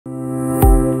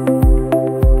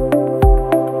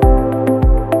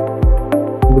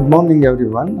morning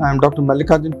everyone. I am Dr.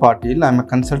 Mallikarjun Patil. I am a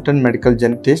consultant medical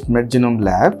genetist, MedGenome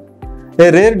Labs. A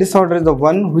rare disorder is the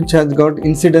one which has got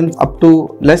incidence up to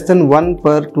less than 1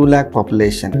 per 2 lakh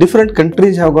population. Different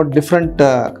countries have got different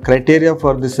criteria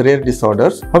for this rare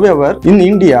disorders. However, in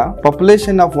India,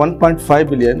 population of 1.5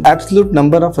 billion, absolute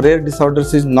number of rare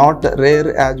disorders is not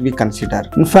rare as we consider.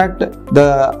 In fact,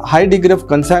 the high degree of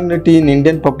consanguinity in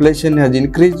Indian population has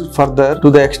increased further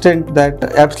to the extent that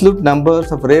absolute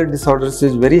numbers of rare disorders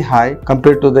is very high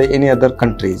compared to any other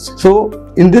countries. So,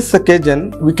 in this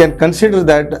occasion, we can consider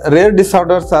that rare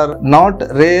disorders are not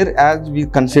rare as we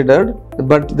considered,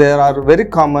 but they are very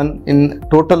common in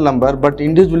total number, but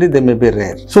individually they may be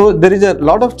rare. So there is a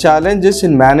lot of challenges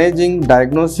in managing,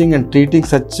 diagnosing and treating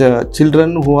such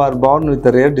children who are born with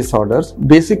rare disorders,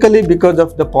 basically because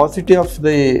of the paucity of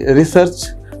the research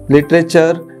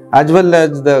literature as well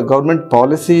as the government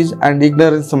policies and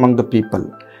ignorance among the people.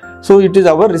 So it is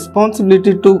our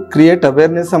responsibility to create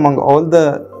awareness among all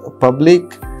the public,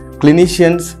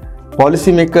 clinicians,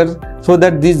 policymakers, so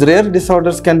that these rare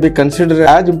disorders can be considered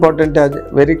as important as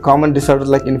very common disorders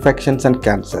like infections and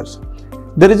cancers.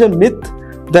 There is a myth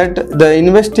that the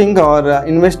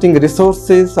investing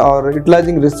resources or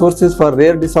utilizing resources for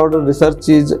rare disorder research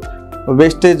is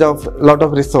wastage of lot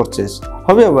of resources.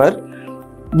 However,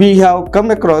 we have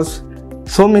come across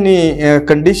so many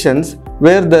conditions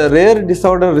where the rare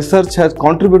disorder research has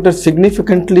contributed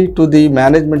significantly to the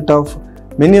management of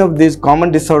many of these common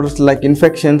disorders like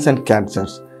infections and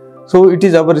cancers. So it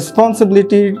is our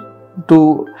responsibility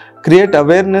to create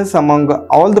awareness among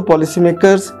all the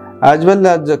policymakers as well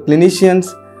as the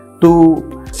clinicians to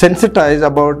sensitize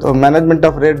about management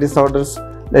of rare disorders,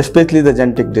 especially the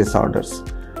genetic disorders.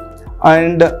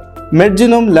 And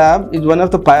MedGenome Lab is one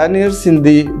of the pioneers in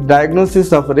the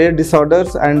diagnosis of rare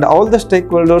disorders, and all the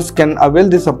stakeholders can avail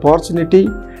this opportunity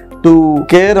to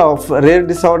care of rare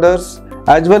disorders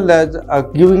as well as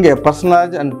giving a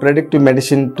personalized and predictive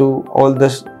medicine to all the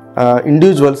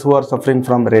individuals who are suffering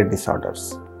from rare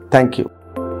disorders. Thank you.